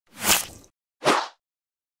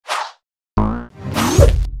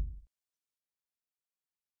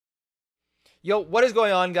Yo, what is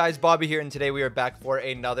going on, guys? Bobby here, and today we are back for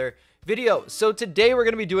another video. So today we're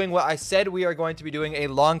going to be doing what I said we are going to be doing a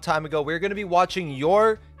long time ago. We're going to be watching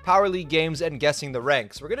your Power League games and guessing the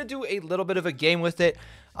ranks. We're going to do a little bit of a game with it.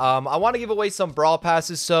 I want to give away some brawl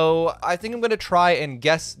passes, so I think I'm going to try and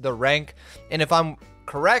guess the rank, and if I'm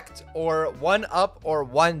correct or one up or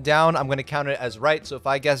one down, I'm going to count it as right. So if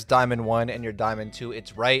I guess diamond 1 and you're diamond 2,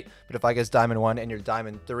 it's right, but if I guess diamond 1 and you're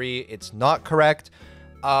diamond 3, it's not correct.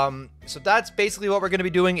 So that's basically what we're going to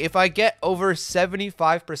be doing. If I get over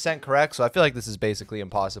 75% correct, so I feel like this is basically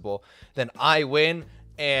impossible, then I win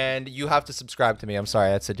and you have to subscribe to me. I'm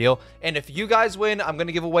sorry, that's a deal. And if you guys win, I'm going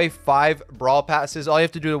to give away 5 brawl passes. All you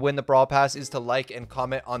have to do to win the brawl pass is to like and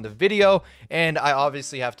comment on the video. And I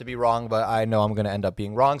obviously have to be wrong, but I know I'm going to end up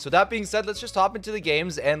being wrong. So that being said, let's just hop into the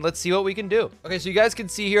games and let's see what we can do. Okay, so you guys can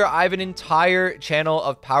see here, I have an entire channel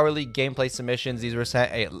of Power League gameplay submissions. These were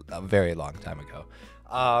sent a very long time ago.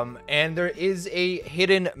 And there is a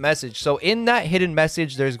hidden message. So in that hidden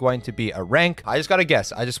message, there's going to be a rank. I just got to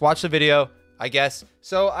guess. I just watched the video, I guess.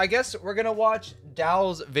 So I guess we're going to watch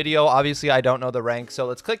Dow's video. Obviously, I don't know the rank. So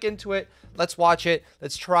let's click into it. Let's watch it.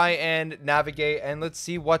 Let's try and navigate and let's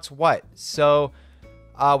see what's what. So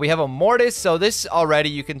we have a Mortis. So this already,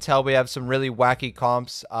 you can tell we have some really wacky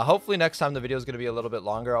comps. Hopefully next time the video is going to be a little bit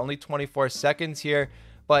longer. Only 24 seconds here.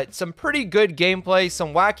 But some pretty good gameplay,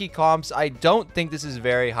 some wacky comps. I don't think this is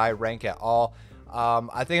very high rank at all.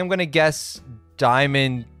 I think I'm going to guess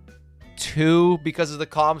Diamond 2 because of the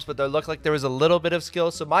comps, but they look like there was a little bit of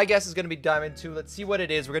skill. So my guess is going to be Diamond 2. Let's see what it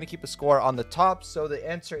is. We're going to keep a score on the top. So the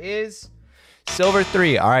answer is Silver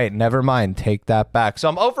 3. All right, never mind. Take that back. So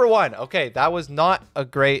I'm 0 for 1. Okay, that was not a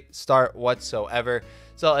great start whatsoever.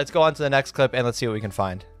 So let's go on to the next clip and let's see what we can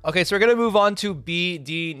find. Okay, so we're going to move on to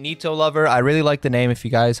BD Nito Lover. I really like the name. If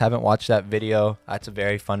you guys haven't watched that video, that's a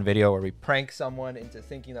very fun video where we prank someone into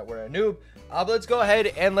thinking that we're a noob. But let's go ahead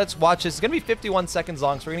and let's watch this. It's going to be 51 seconds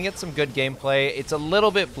long, so we're going to get some good gameplay. It's a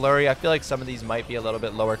little bit blurry. I feel like some of these might be a little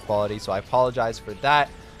bit lower quality, so I apologize for that.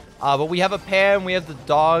 But we have a Pam, we have the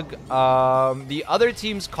dog. The other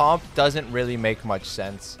team's comp doesn't really make much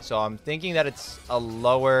sense, so I'm thinking that it's a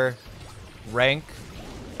lower rank.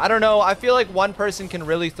 I don't know. I feel like one person can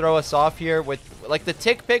really throw us off here with like the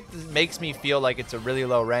tick pick makes me feel like it's a really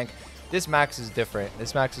low rank. This max is different.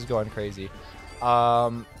 This max is going crazy.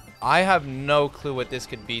 I have no clue what this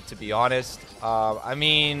could be, to be honest. I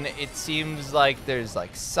mean, it seems like there's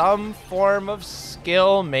like some form of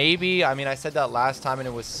skill, maybe. I mean, I said that last time and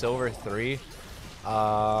it was Silver 3.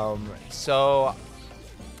 So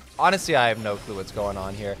honestly, I have no clue what's going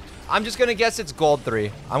on here. I'm just going to guess it's Gold 3.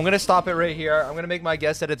 I'm going to stop it right here. I'm going to make my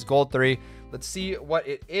guess that it's Gold 3. Let's see what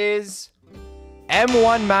it is.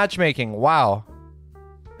 M1 matchmaking. Wow.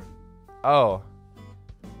 Oh.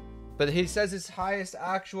 But he says his highest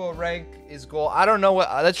actual rank is Gold. I don't know what.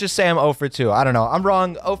 Let's just say I'm 0 for 2. I don't know. I'm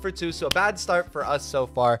wrong. 0 for 2. So a bad start for us so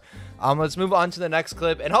far. Let's move on to the next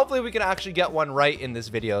clip. And hopefully we can actually get one right in this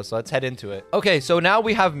video. So let's head into it. Okay, so now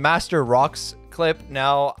we have Master Rock's clip.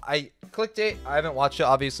 Now, I clicked it. I haven't watched it,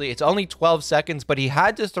 obviously. It's only 12 seconds, but he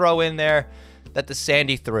had to throw in there that the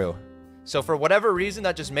Sandy threw. So for whatever reason,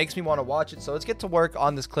 that just makes me want to watch it. So let's get to work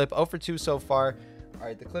on this clip. 0 for 2 so far. All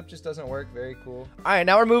right, the clip just doesn't work. Very cool. All right,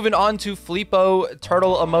 now we're moving on to Flippo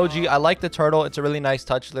turtle emoji. I like the turtle. It's a really nice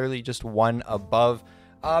touch. Literally just one above.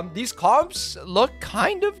 These comps look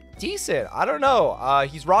kind of decent. I don't know.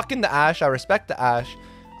 He's rocking the Ash. I respect the Ash.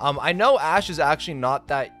 I know Ash is actually not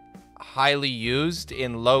that highly used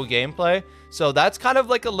in low gameplay, so that's kind of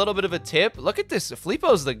like a little bit of a tip. Look at this.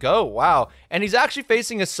 Flippo's the go. Wow. And he's actually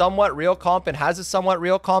facing a somewhat real comp and has a somewhat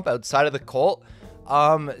real comp outside of the Colt.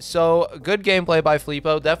 So good gameplay by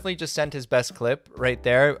Flippo. Definitely just sent his best clip right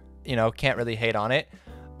there. You know, can't really hate on it.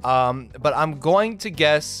 But I'm going to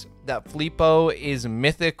guess that Flippo is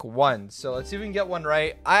Mythic 1. So let's see if we can get one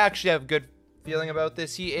right. I actually have a good feeling about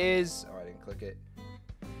this. He is... Oh, I didn't click it.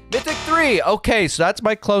 Mythic 3. Okay, so that's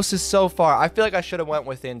my closest so far. I feel like I should have went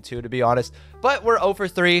within 2, to be honest. But we're 0 for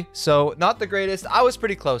 3, so not the greatest. I was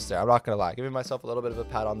pretty close there. I'm not going to lie. Giving myself a little bit of a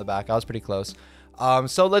pat on the back. I was pretty close.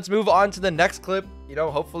 So let's move on to the next clip. You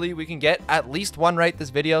know, hopefully we can get at least one right this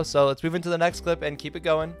video. So let's move into the next clip and keep it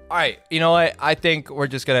going. All right, you know what? I think we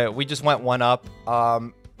just went one up.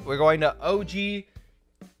 We're going to OG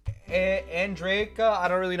Andreka. I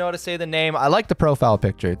don't really know how to say the name. I like the profile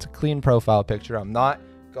picture. It's a clean profile picture. I'm not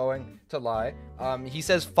going to lie. He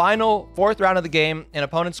says final 4th round of the game, an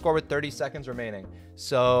opponent score with 30 seconds remaining.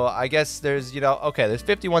 So I guess there's, you know, okay, there's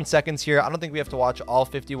 51 seconds here. I don't think we have to watch all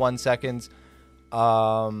 51 seconds.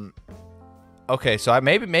 Okay, so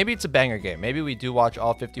maybe it's a banger game. Maybe we do watch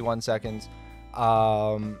all 51 seconds.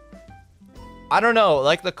 I don't know.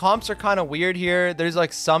 Like, the comps are kind of weird here. There's,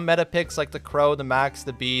 like, some meta picks, like the Crow, the Max,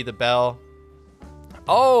 the Bee, the Bell.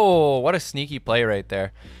 Oh, what a sneaky play right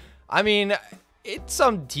there. I mean, it's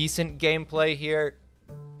some decent gameplay here.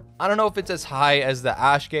 I don't know if it's as high as the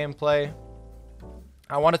Ash gameplay.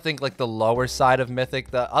 I want to think, like, the lower side of Mythic.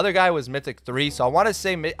 The other guy was Mythic 3, so I want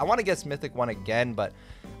to guess Mythic 1 again, but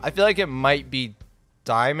I feel like it might be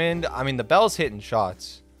Diamond. I mean, the Bell's hitting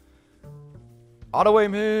shots.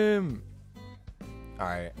 Auto-aim him. All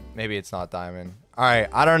right, maybe it's not Diamond. All right,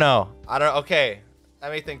 I don't know. Okay,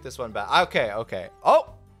 let me think this one back. Okay. Oh,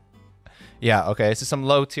 yeah, okay. This is some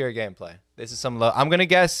low-tier gameplay. This is some low. I'm gonna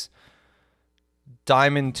guess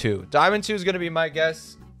Diamond 2. Diamond 2 is gonna be my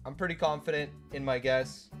guess. I'm pretty confident in my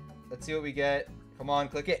guess. Let's see what we get. Come on,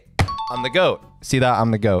 click it. I'm the GOAT. See that? I'm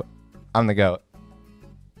the GOAT. I'm the GOAT.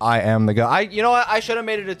 I am the GOAT. You know what? I should have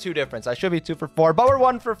made it a 2 difference. I should be 2 for 4, but we're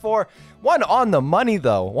 1 for 4. 1 on the money,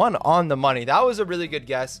 though. 1 on the money. That was a really good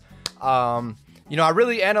guess. You know, I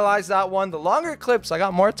really analyzed that one. The longer clips, I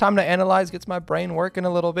got more time to analyze. Gets my brain working a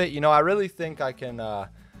little bit. You know, I really think I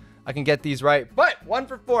can get these right. But 1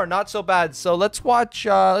 for 4, not so bad. So let's watch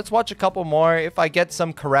a couple more. If I get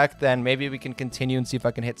some correct, then maybe we can continue and see if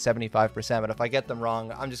I can hit 75%. But if I get them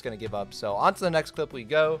wrong, I'm just gonna give up. So on to the next clip we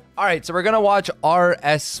go. All right, so we're gonna watch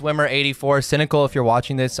RS Swimmer 84. Cynical, if you're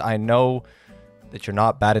watching this, I know that you're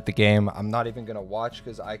not bad at the game. I'm not even gonna watch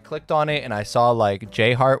because I clicked on it and I saw like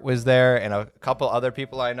J Hart was there and a couple other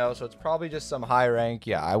people I know, so it's probably just some high rank.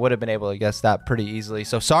 Yeah, I would have been able to guess that pretty easily.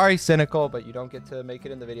 So sorry, Cynical, but you don't get to make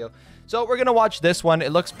it in the video. So we're gonna watch this one.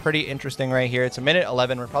 It looks pretty interesting right here. It's a minute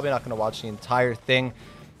 11. We're probably not gonna watch the entire thing,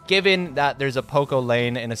 given that there's a Poco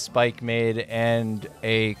lane and a Spike mid and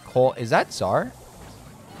a Colt. Is that Czar?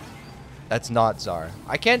 That's not Czar.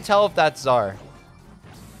 I can't tell if that's Czar.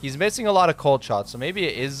 He's missing a lot of cold shots, so maybe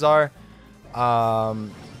it is Czar.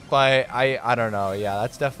 But I don't know. Yeah,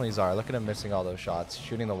 that's definitely Czar. Look at him missing all those shots.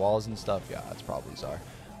 Shooting the walls and stuff. Yeah, that's probably Czar.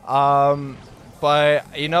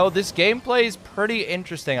 But, you know, this gameplay is pretty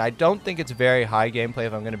interesting. I don't think it's very high gameplay,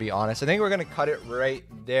 if I'm going to be honest. I think we're going to cut it right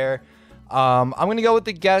there. I'm going to go with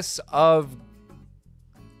the guess of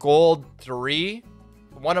Gold 3.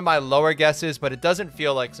 One of my lower guesses, but it doesn't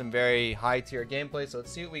feel like some very high tier gameplay. So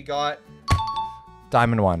let's see what we got.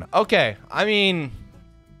 Diamond 1. Okay, I mean,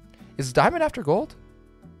 is Diamond after Gold?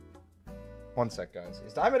 One sec, guys.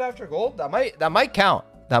 Is Diamond after Gold? That might count.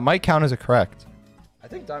 That might count as a correct. I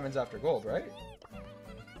think Diamond's after Gold, right?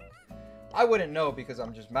 I wouldn't know because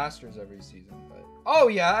I'm just Masters every season, but oh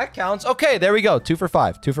yeah, that counts. Okay, there we go. 2 for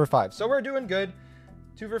 5. 2 for 5. So we're doing good.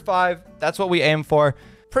 2 for 5. That's what we aim for.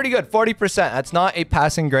 Pretty good. 40%. That's not a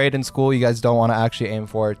passing grade in school. You guys don't want to actually aim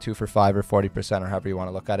for 2 for 5 or 40% or however you want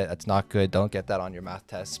to look at it. That's not good. Don't get that on your math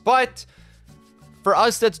tests. But for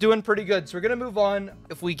us, that's doing pretty good. So we're going to move on.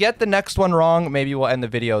 If we get the next one wrong, maybe we'll end the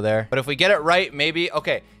video there. But if we get it right, maybe.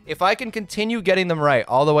 Okay, if I can continue getting them right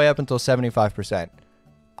all the way up until 75%,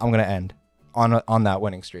 I'm going to end on that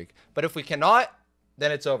winning streak. But if we cannot,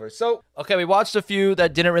 then it's over. So, okay, we watched a few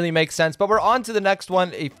that didn't really make sense, but we're on to the next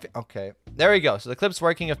one. Okay, there we go. So the clip's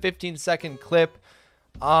working, a 15-second clip.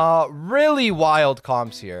 Really wild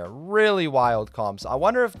comps here. Really wild comps. I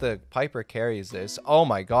wonder if the Piper carries this. Oh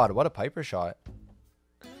my God, what a Piper shot.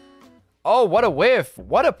 Oh, what a whiff.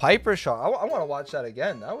 What a Piper shot. I want to watch that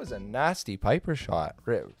again. That was a nasty Piper shot.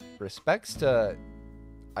 Respects to...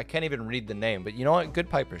 I can't even read the name, but you know what? Good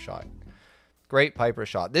Piper shot. Great Piper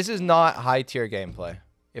shot. This is not high tier gameplay,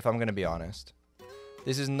 if I'm going to be honest.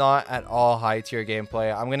 This is not at all high tier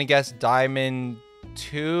gameplay. I'm going to guess Diamond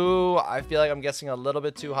 2. I feel like I'm guessing a little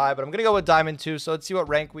bit too high, but I'm going to go with Diamond 2. So let's see what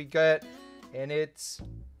rank we get. And it's...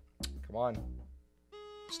 Come on.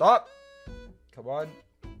 Stop. Come on.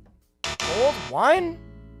 Gold 1?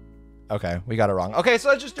 Okay, we got it wrong. Okay, so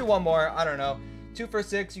let's just do one more. I don't know. 2 for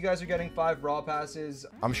 6. You guys are getting 5 raw passes.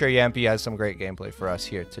 I'm sure Yampy has some great gameplay for us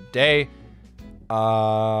here today.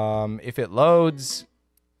 If it loads,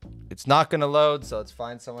 it's not gonna load, so let's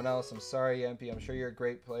find someone else. I'm sorry, Yampy. I'm sure you're a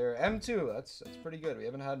great player. M2, that's pretty good. We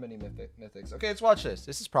haven't had many mythics. Okay, let's watch this.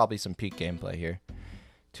 This is probably some peak gameplay here,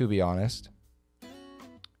 to be honest.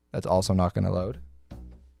 That's also not gonna load.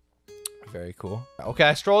 Very cool. Okay,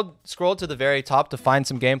 I scrolled to the very top to find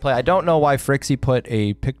some gameplay. I don't know why Frixie put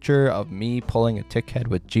a picture of me pulling a tick head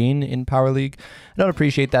with Gene in Power League. I don't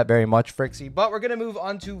appreciate that very much, Frixie. But we're going to move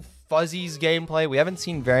on to Fuzzy's gameplay. We haven't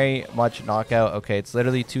seen very much knockout. Okay, it's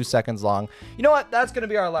literally 2 seconds long. You know what? That's going to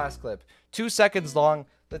be our last clip. 2 seconds long.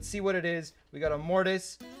 Let's see what it is. We got a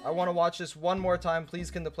Mortis. I want to watch this one more time. Please,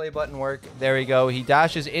 can the play button work? There we go. He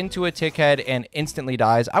dashes into a tick head and instantly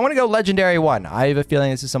dies. I want to go Legendary 1. I have a feeling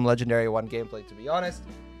this is some Legendary 1 gameplay, to be honest.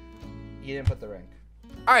 He didn't put the rank.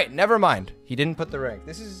 All right, never mind. He didn't put the rank.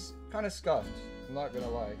 This is kind of scuffed. I'm not going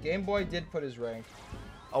to lie. Game Boy did put his rank.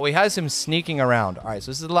 Oh, he has him sneaking around. All right,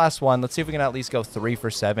 so this is the last one. Let's see if we can at least go 3 for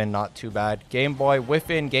 7. Not too bad. Game Boy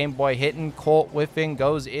whiffing. Game Boy hitting. Colt whiffing.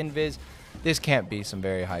 Goes invis. This can't be some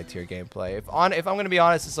very high tier gameplay. If I'm going to be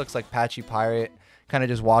honest, this looks like Patchy Pirate. Kind of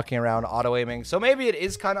just walking around auto-aiming. So maybe it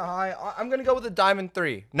is kind of high. I'm going to go with a Diamond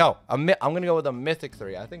 3. No, I'm going to go with a Mythic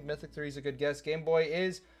 3. I think Mythic 3 is a good guess. Game Boy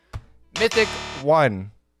is Mythic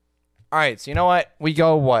 1. All right, so you know what? We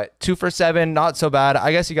go, what, 2 for 7? Not so bad.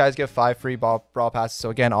 I guess you guys get 5 free Brawl Passes. So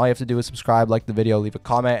again, all you have to do is subscribe, like the video, leave a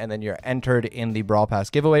comment, and then you're entered in the Brawl Pass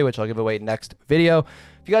giveaway, which I'll give away next video.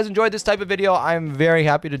 If you guys enjoyed this type of video, I'm very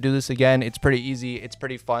happy to do this again. It's pretty easy. It's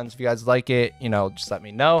pretty fun. So if you guys like it, you know, just let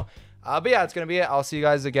me know. But yeah, it's going to be it. I'll see you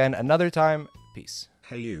guys again another time. Peace.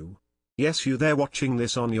 Hey you. Yes, you there watching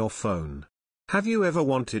this on your phone. Have you ever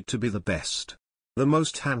wanted to be the best, the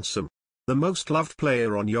most handsome, the most loved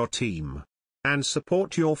player on your team, and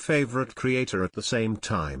support your favorite creator at the same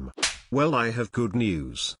time? Well, I have good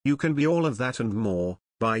news. You can be all of that and more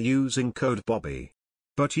by using code Bobby.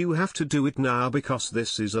 But you have to do it now because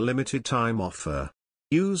this is a limited time offer.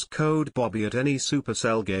 Use code Bobby at any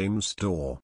Supercell game store.